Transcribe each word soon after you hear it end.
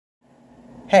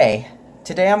Hey,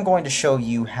 today I'm going to show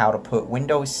you how to put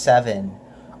Windows 7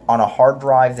 on a hard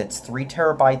drive that's 3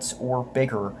 terabytes or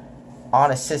bigger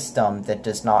on a system that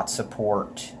does not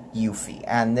support UV.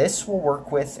 And this will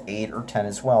work with 8 or 10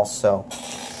 as well. So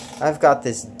I've got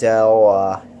this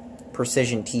Dell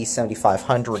Precision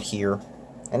T7500 here,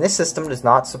 and this system does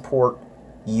not support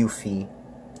UV,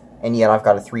 and yet I've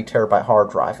got a 3 terabyte hard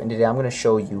drive. And today I'm going to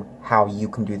show you how you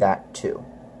can do that too.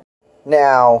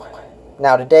 Now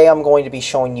today I'm going to be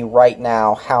showing you right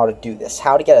now how to do this.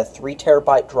 How to get a 3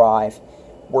 terabyte drive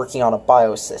working on a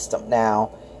BIOS system.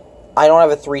 Now, I don't have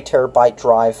a 3 terabyte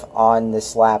drive on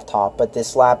this laptop, but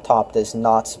this laptop does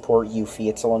not support UV.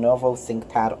 It's a Lenovo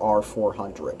ThinkPad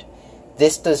R400.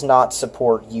 This does not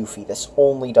support UV. This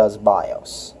only does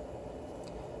BIOS.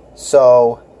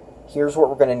 So, here's what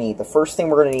we're going to need. The first thing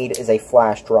we're going to need is a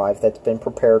flash drive that's been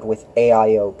prepared with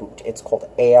AIO boot. It's called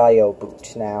AIO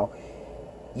boot. Now,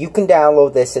 you can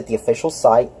download this at the official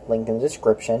site, link in the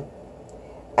description.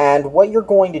 And what you're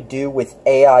going to do with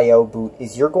AIO boot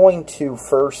is you're going to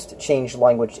first change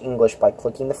language to English by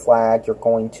clicking the flag. You're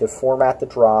going to format the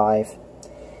drive.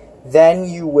 Then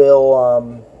you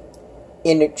will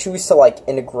choose to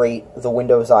integrate the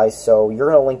Windows ISO.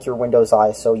 You're going to link your Windows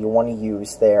ISO you want to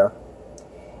use there,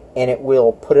 and it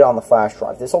will put it on the flash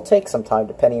drive. This will take some time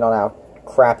depending on how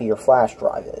crappy your flash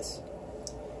drive is.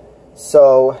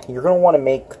 So, you're going to want to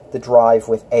make the drive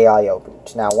with AIO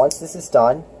boot. Now, once this is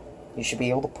done, you should be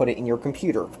able to put it in your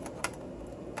computer.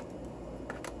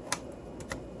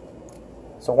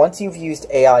 So, once you've used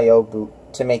AIO boot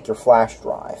to make your flash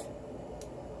drive,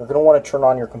 you're going to want to turn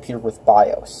on your computer with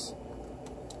BIOS.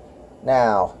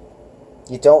 Now,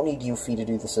 you don't need UV to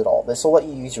do this at all. This will let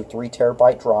you use your 3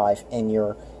 terabyte drive in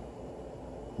your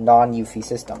non-UV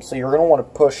system. So you're going to want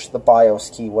to push the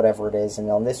BIOS key, whatever it is, and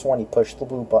on this one you push the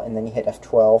blue button, then you hit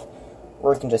F12,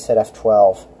 or you can just hit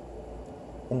F12.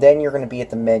 And then you're going to be at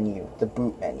the menu, the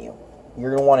boot menu. You're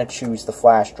going to want to choose the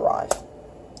flash drive.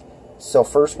 So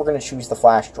first we're going to choose the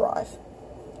flash drive.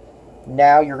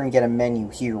 Now you're going to get a menu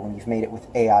here when you've made it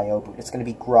with AIO boot. It's going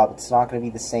to be grub. It's not going to be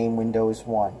the same Windows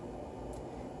 1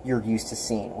 you're used to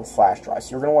seeing with flash drives.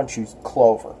 So you're going to want to choose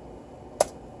Clover.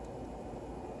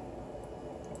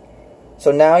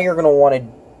 So now you're going to want to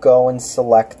go and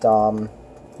select,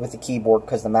 with the keyboard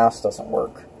because the mouse doesn't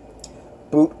work,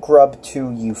 boot grub to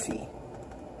UV.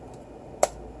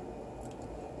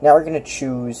 Now we're going to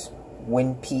choose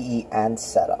WinPE and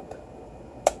setup.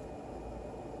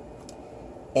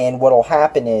 And what will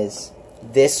happen is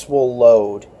this will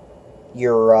load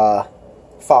your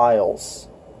files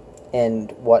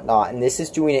and whatnot. And this is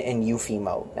doing it in UV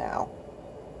mode now.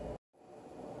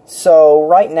 So,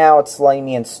 right now it's letting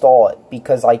me install it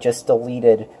because I just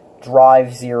deleted drive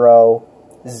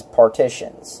 0's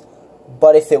partitions.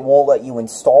 But if it won't let you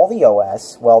install the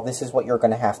OS, well, this is what you're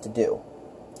going to have to do.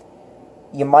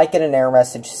 You might get an error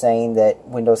message saying that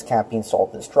Windows can't be installed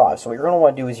on this drive. So what you're going to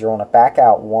want to do is you're going to back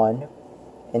out 1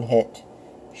 and hit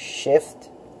Shift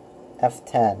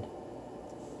F10.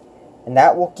 And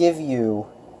that will give you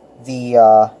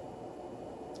the,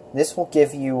 this will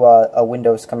give you a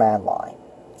Windows command line.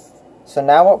 So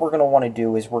now what we're going to want to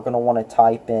do is we're going to want to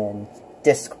type in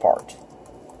disk part.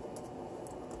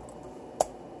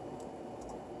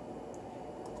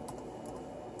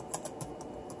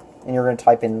 And you're going to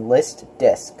type in list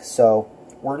disk. So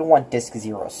we're going to want disk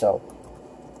 0. So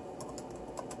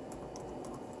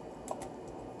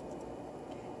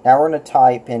now we're going to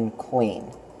type in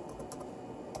clean.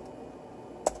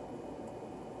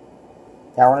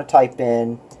 Now we're going to type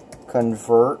in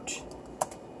convert .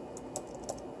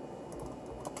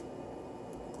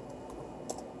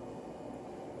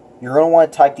 You're going to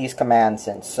want to type these commands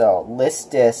in. So, list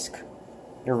disk,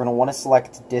 you're going to want to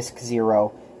select disk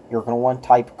 0, you're going to want to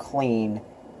type clean,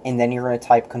 and then you're going to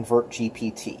type convert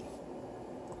GPT.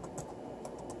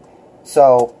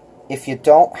 So, if you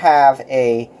don't have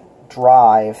a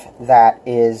drive that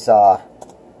is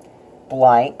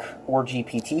blank or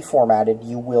GPT formatted,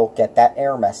 you will get that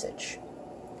error message.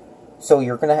 So,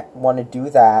 you're going to want to do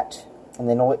that, and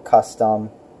then you'll hit custom,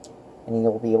 and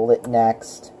you'll be able to hit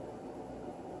next.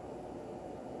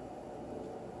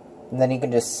 And then you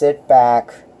can just sit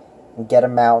back and get a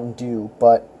Mountain Dew.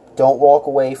 But don't walk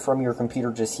away from your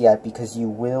computer just yet, because you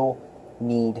will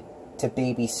need to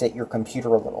babysit your computer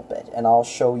a little bit. And I'll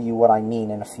show you what I mean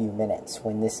in a few minutes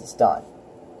when this is done.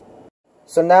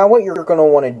 So now what you're going to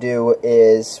want to do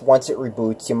is, once it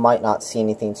reboots, you might not see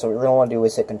anything. So what you're going to want to do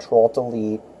is hit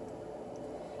Control-Delete.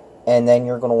 And then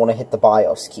you're going to want to hit the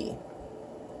BIOS key.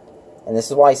 And this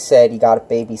is why I said you got to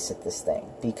babysit this thing,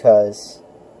 because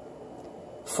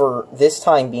for this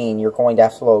time being, you're going to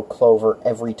have to load Clover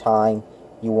every time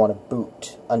you want to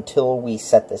boot until we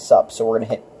set this up. So we're going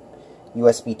to hit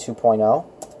USB 2.0,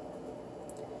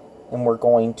 and we're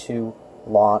going to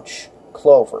launch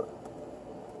Clover,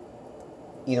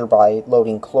 either by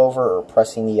loading Clover or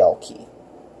pressing the L key.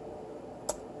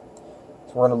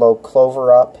 So we're going to load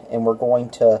Clover up, and we're going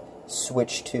to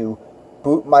switch to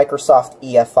boot Microsoft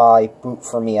EFI, boot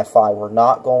from EFI. We're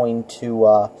not going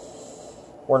to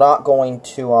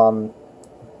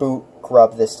boot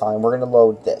grub this time. We're going to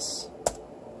load this.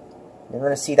 You're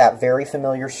going to see that very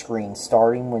familiar screen,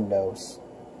 starting Windows.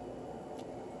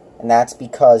 And that's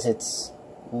because it's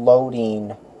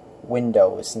loading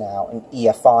Windows now in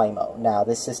EFI mode. Now,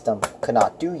 this system could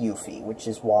not do UFI, which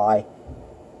is why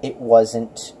it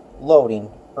wasn't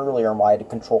loading earlier, and why I had to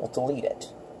Control-Delete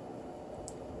it.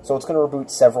 So it's going to reboot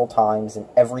several times, and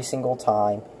every single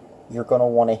time you're going to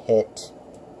want to hit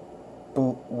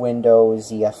boot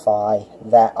Windows EFI,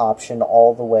 that option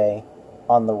all the way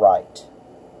on the right.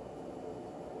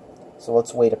 So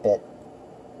let's wait a bit.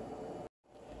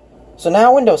 So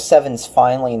now Windows 7 is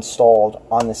finally installed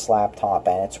on this laptop,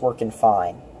 and it's working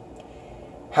fine.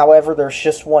 However, there's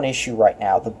just one issue right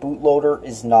now. The bootloader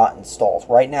is not installed.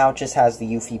 Right now it just has the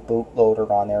UFI bootloader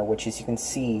on there, which, as you can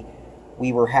see,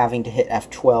 we were having to hit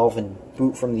F12 and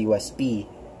boot from the USB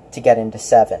to get into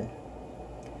 7.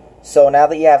 So now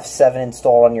that you have 7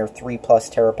 installed on your 3+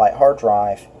 terabyte hard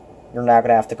drive, you're now going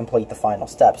to have to complete the final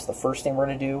steps. The first thing we're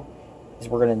going to do is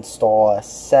we're going to install a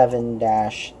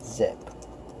 7-zip.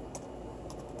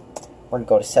 We're going to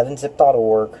go to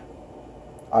 7zip.org.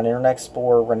 On Internet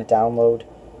Explorer, we're going to download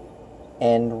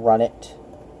and run it.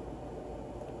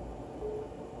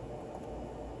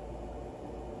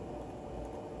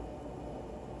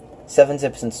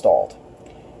 .7zip's installed.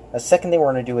 The second thing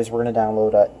we're going to do is we're going to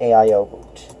download a AIO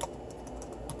boot.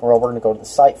 Or we're going to go to the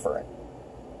site for it.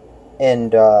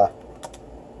 And what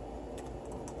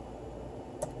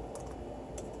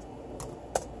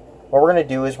we're going to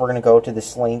do is we're going to go to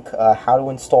this link, how to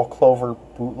install Clover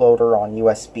bootloader on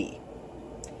USB.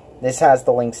 This has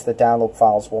the links to the download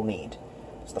files we'll need.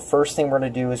 So the first thing we're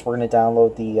going to do is we're going to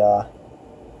download the,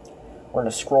 we're going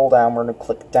to scroll down, we're going to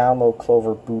click Download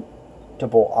Clover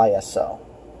Bootable ISO.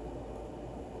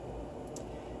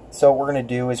 So what we're going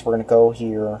to do is we're going to go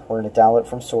here, we're going to download it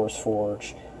from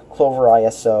SourceForge, Clover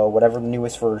ISO, whatever the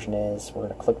newest version is, we're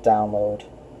going to click Download.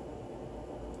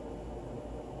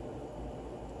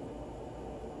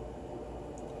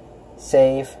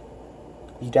 Save,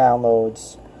 view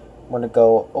downloads, we're going to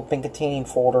go Open Containing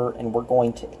Folder, and we're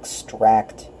going to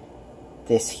extract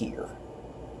this here.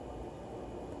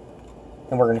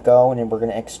 And we're going to go and then we're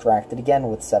going to extract it again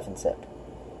with 7zip.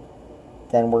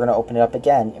 Then we're going to open it up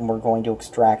again, and we're going to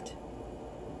extract,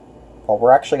 well,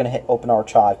 we're actually going to hit Open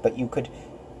Archive, but you could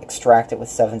extract it with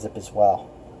 7zip as well.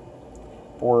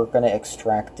 We're going to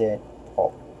extract it,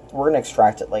 well, we're going to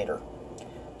extract it later.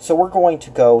 So we're going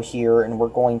to go here, and we're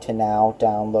going to now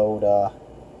download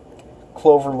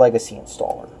Clover Legacy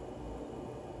Installer.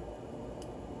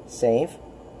 Save.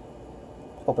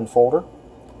 Open folder.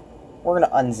 We're going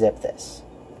to unzip this.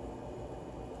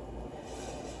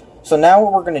 So now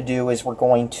what we're going to do is we're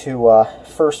going to,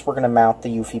 first we're going to mount the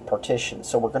Uv Partition.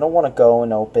 So we're going to want to go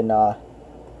and open, we're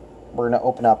going to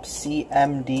open up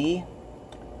CMD,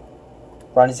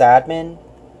 run as admin.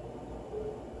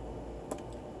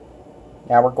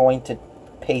 Now we're going to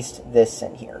paste this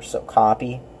in here. So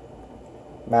copy,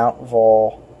 mount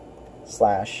vol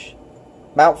z/s,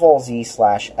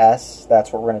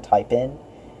 that's what we're going to type in.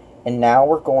 And now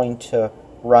we're going to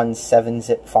run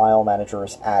 7zip file manager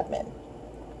as admin.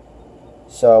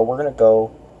 So we're going to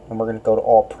go, and we're going to go to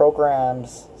all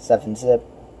programs, 7zip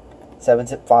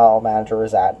file manager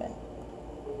as admin.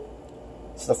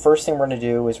 So the first thing we're going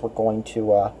to do is we're going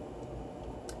to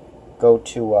go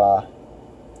to our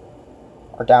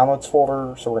downloads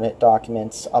folder. So we're going to hit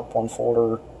documents, up one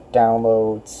folder,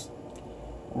 downloads.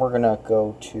 And we're going to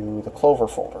go to the Clover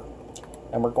folder.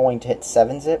 And we're going to hit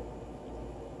 7zip,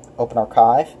 open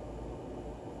archive.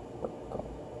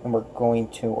 And we're going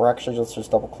to, or actually let's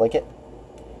just double click it.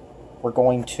 We're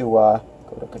going to go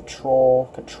to Control,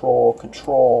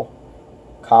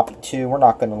 copy to. We're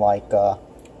not going to like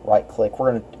right click.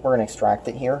 We're going to extract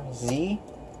it here. Z.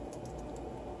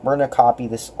 We're going to copy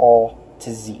this all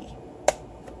to Z.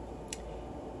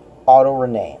 Auto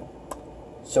rename.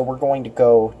 So we're going to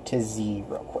go to Z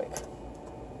real quick,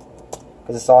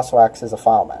 because this also acts as a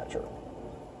file manager.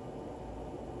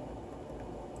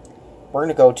 We're going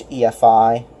to go to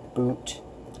EFI boot,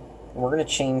 and we're going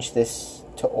to change this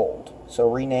to old. So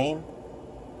rename,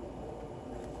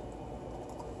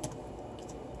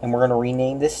 and we're going to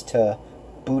rename this to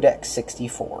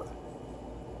bootx64.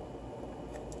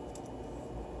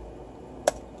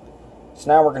 So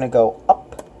now we're going to go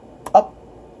up, up,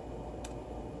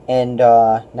 and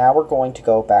now we're going to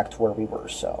go back to where we were.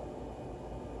 So,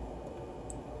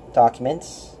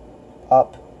 Documents,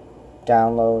 up,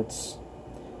 Downloads,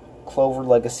 Clover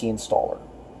Legacy Installer.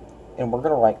 And we're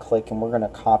going to right click and we're going to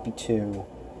copy to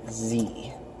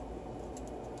Z.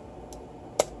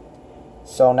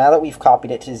 So now that we've copied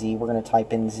it to Z, we're going to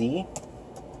type in Z.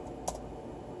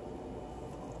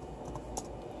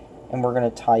 And we're going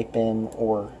to type in,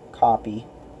 or copy,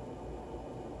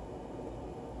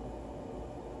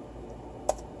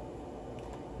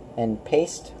 and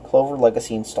paste Clover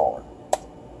Legacy Installer.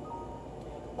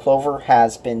 Clover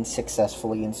has been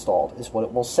successfully installed, is what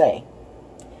it will say.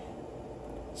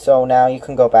 So now you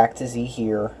can go back to Z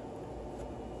here,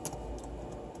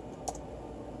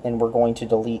 and we're going to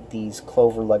delete these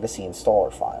Clover Legacy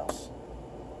Installer files.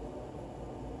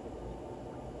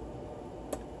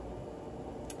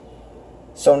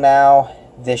 So now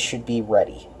this should be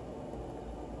ready.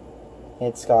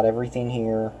 It's got everything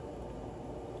here,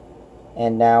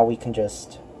 and now we can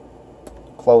just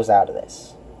close out of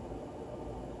this.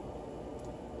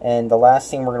 And the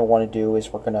last thing we're going to want to do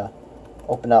is we're going to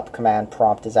open up command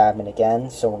prompt as admin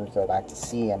again. So we're going to go back to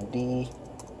CMD,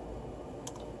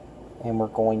 and we're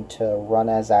going to run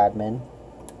as admin.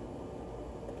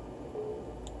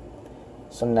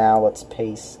 So now let's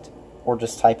paste, or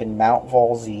just type in mount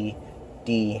vol z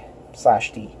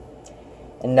d/d.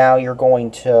 And now you're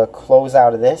going to close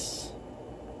out of this,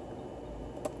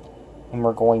 and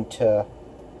we're going to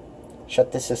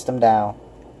shut the system down.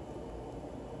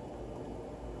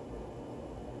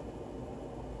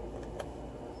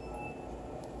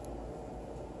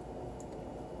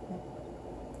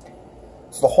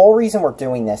 So the whole reason we're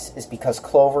doing this is because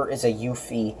Clover is a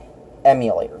UV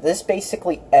emulator. This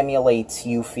basically emulates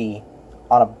UV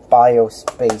on a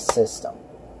BIOS-based system.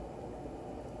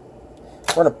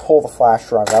 We're going to pull the flash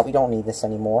drive out. We don't need this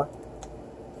anymore.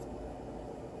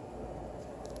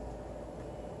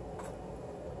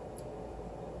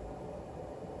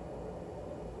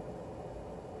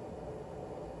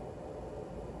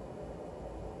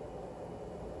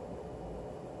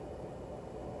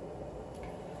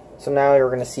 So now you're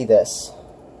going to see this.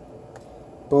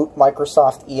 Boot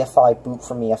Microsoft EFI boot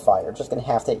from EFI. You're just going to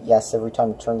have to hit yes every time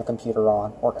you turn the computer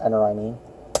on, or enter, I mean.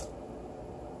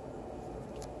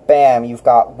 Bam, you've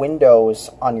got Windows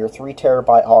on your 3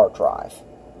 terabyte hard drive.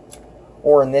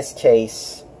 Or in this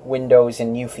case, Windows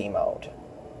in UFI mode.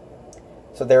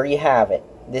 So there you have it.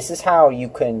 This is how you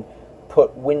can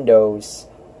put Windows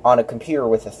on a computer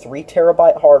with a 3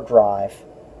 terabyte hard drive,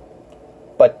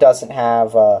 but doesn't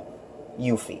have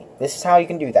UFI. This is how you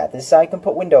can do that. This is how you can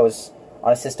put Windows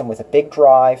on a system with a big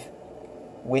drive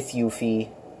with UFI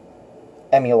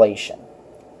emulation.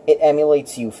 It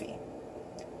emulates UFI.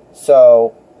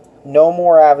 So, no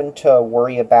more having to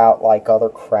worry about like other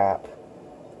crap.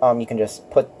 You can just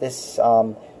put this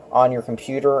on your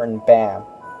computer and bam,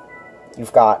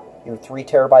 you've got your 3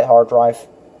 terabyte hard drive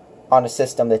on a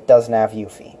system that doesn't have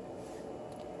UFI.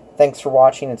 Thanks for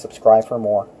watching and subscribe for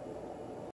more.